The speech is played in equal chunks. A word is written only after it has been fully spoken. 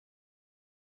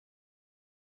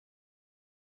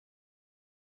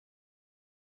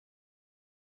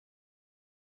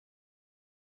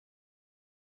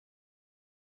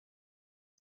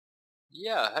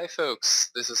Yeah, hi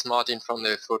folks, this is Martin from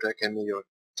the Photo Academy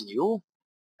DU,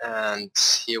 and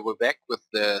here we're back with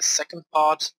the second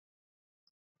part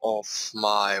of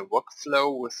my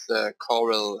workflow with the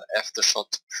Corel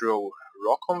AfterShot PRO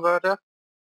RAW converter,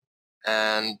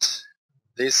 and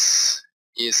this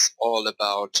is all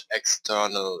about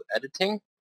external editing.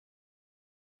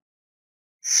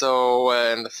 So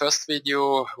in the first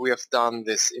video we have done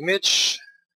this image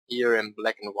here in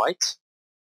black and white,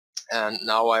 and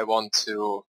now I want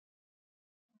to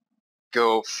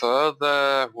go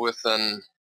further with an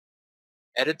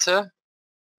editor.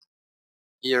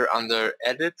 Here under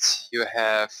edit you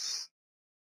have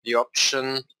the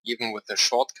option, even with a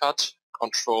shortcut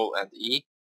Control and E,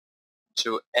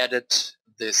 to edit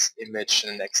this image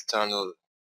in an external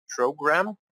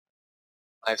program.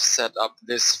 I've set up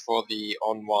this for the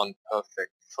On1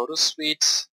 Perfect Photo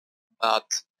Suite, but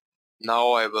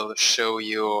now I will show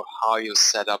you how you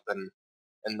set up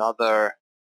another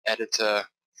editor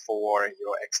for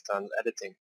your external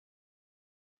editing.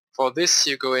 For this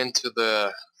you go into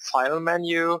the File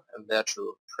menu and there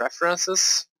to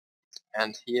Preferences,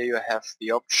 and here you have the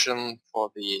option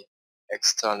for the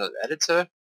external editor,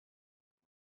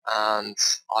 and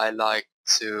I like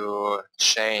to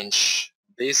change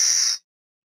this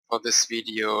for this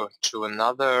video to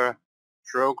another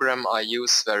program I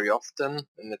use very often,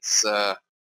 and it's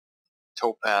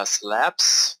Topaz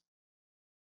Labs.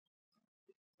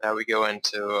 There we go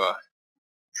into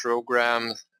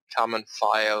Program, Common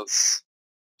Files,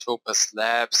 Topaz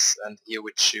Labs, and here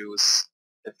we choose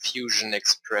the Fusion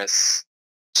Express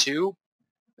 2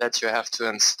 that you have to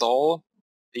install.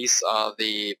 These are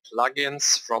the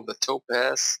plugins from the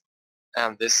Topaz,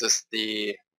 and this is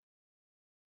the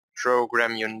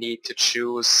program you need to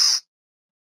choose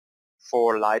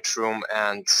for Lightroom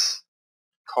and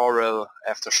Corel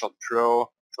AfterShot PRO,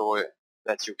 so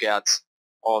that you get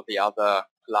all the other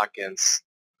plugins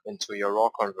into your RAW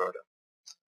converter.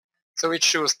 So we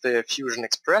choose the Fusion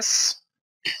Express,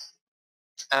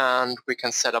 and we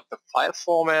can set up the file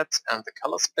format and the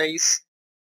color space,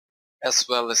 as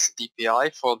well as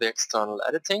DPI for the external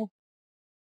editing,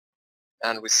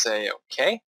 and we say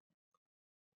OK.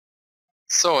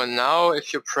 So now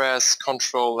if you press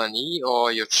Ctrl and E,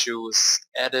 or you choose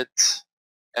edit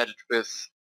with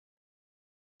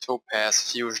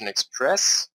Topaz Fusion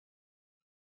Express,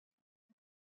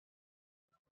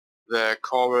 the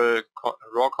Corel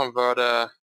RAW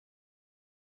converter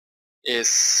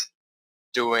is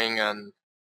doing a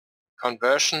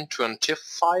conversion to a TIFF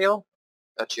file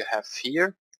that you have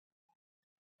here,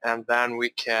 and then we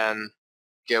can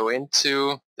go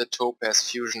into the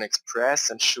Topaz Fusion Express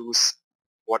and choose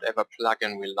whatever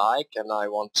plugin we like, and I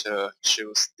want to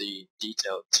choose the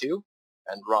Detail 2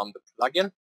 and run the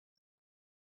plugin.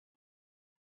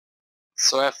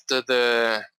 So after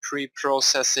the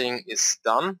pre-processing is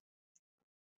done,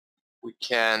 we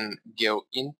can go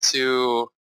into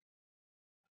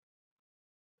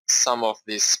some of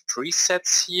these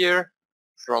presets here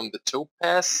from the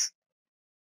Topaz,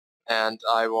 and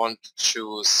I want to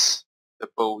choose the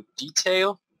bold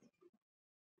detail,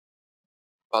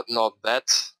 but not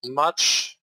that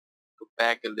much. Go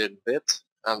back a little bit,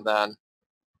 and then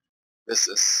this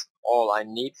is all I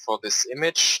need for this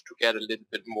image to get a little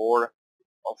bit more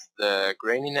of the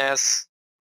graininess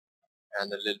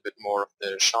and a little bit more of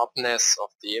the sharpness of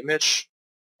the image.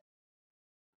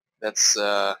 That's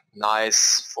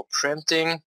nice for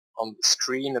printing. On the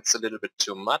screen it's a little bit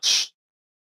too much,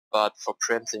 but for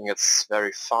printing it's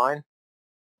very fine.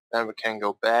 Then we can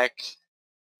go back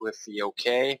with the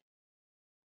OK,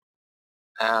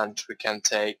 and we can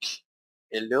take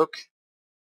a look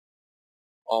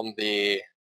on the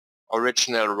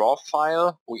original RAW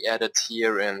file we added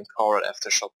here in Corel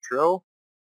AfterShot PRO,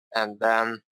 and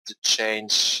then to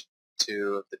change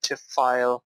to the TIFF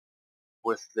file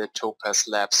with the Topaz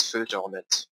Labs filter on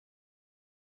it.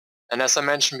 And as I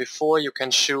mentioned before, you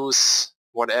can choose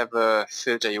whatever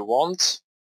filter you want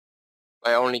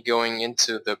by only going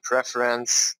into the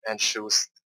preference and choose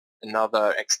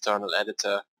another external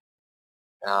editor.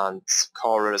 And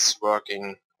Corel is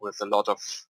working with a lot of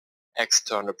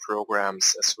external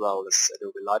programs as well as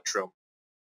Adobe Lightroom.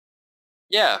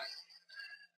 Yeah,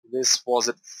 this was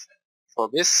it for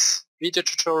this video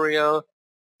tutorial.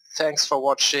 Thanks for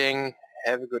watching.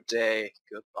 Have a good day.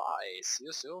 Goodbye. See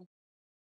you soon.